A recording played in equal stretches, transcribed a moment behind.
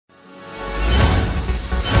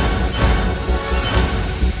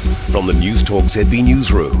From the News Talk ZB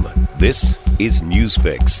Newsroom, this is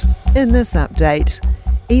Newsfix. In this update,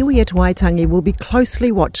 iwi at Waitangi will be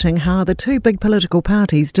closely watching how the two big political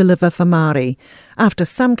parties deliver for Māori. After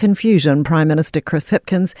some confusion, Prime Minister Chris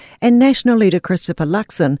Hipkins and National Leader Christopher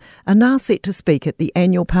Luxon are now set to speak at the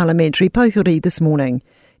annual parliamentary pauhuri this morning.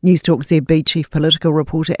 News Talk ZB Chief Political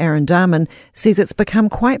Reporter Aaron Darman says it's become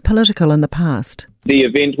quite political in the past. The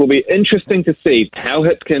event will be interesting to see how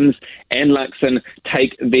Hipkins and Luxon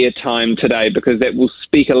take their time today, because that will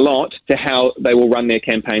speak a lot to how they will run their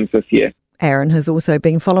campaigns this year. Aaron has also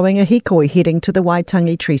been following a hikoi heading to the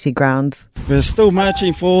Waitangi Treaty Grounds. We're still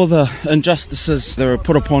marching for all the injustices that are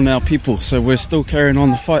put upon our people, so we're still carrying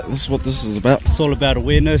on the fight. This is what this is about. It's all about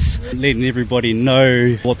awareness, letting everybody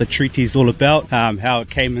know what the treaty is all about, how it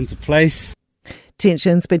came into place.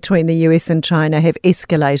 Tensions between the US and China have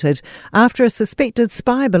escalated after a suspected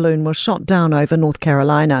spy balloon was shot down over North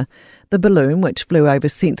Carolina. The balloon, which flew over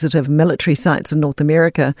sensitive military sites in North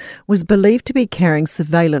America, was believed to be carrying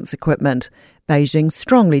surveillance equipment. Beijing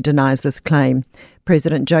strongly denies this claim.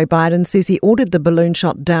 President Joe Biden says he ordered the balloon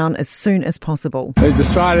shot down as soon as possible. They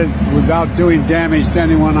decided, without doing damage to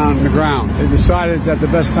anyone on the ground, they decided that the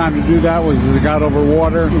best time to do that was as it got over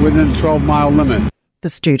water within the 12-mile limit. The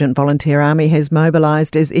Student Volunteer Army has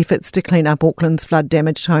mobilised as efforts to clean up Auckland's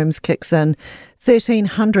flood-damaged homes kicks in.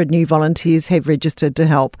 1,300 new volunteers have registered to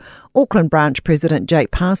help. Auckland branch President Jake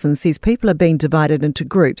Parsons says people are being divided into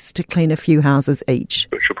groups to clean a few houses each.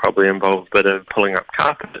 Which will probably involve a bit of pulling up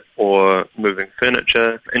carpet or moving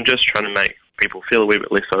furniture and just trying to make people feel a wee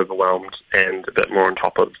bit less overwhelmed and a bit more on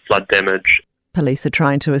top of flood damage. Police are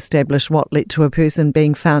trying to establish what led to a person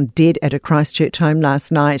being found dead at a Christchurch home last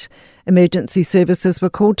night. Emergency services were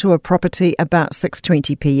called to a property about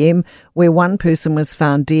 6:20 p.m, where one person was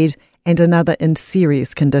found dead and another in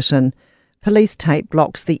serious condition. Police tape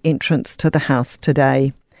blocks the entrance to the house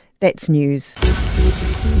today. That's news.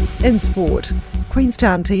 In sport,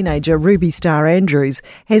 Queenstown teenager Ruby Star Andrews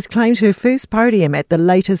has claimed her first podium at the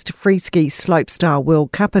latest freeski slopestyle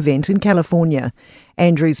World Cup event in California.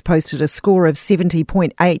 Andrews posted a score of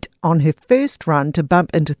 70.8 on her first run to bump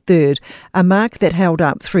into third, a mark that held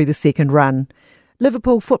up through the second run.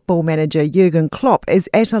 Liverpool football manager Jurgen Klopp is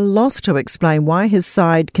at a loss to explain why his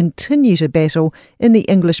side continue to battle in the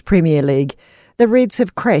English Premier League. The Reds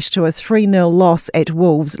have crashed to a 3-0 loss at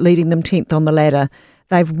Wolves, leading them 10th on the ladder.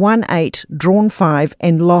 They've won 8, drawn 5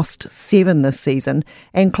 and lost 7 this season,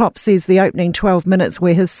 and Klopp says the opening 12 minutes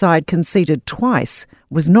where his side conceded twice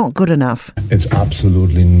was not good enough. It's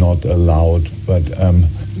absolutely not allowed, but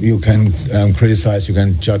you can criticize, you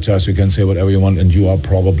can judge us, you can say whatever you want, and you are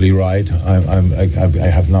probably right. I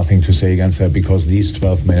have nothing to say against that, because these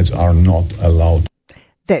 12 minutes are not allowed.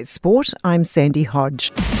 That's sport. I'm Sandy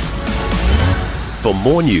Hodge. For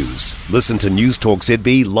more news, listen to News Talk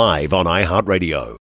ZB live on iHeartRadio.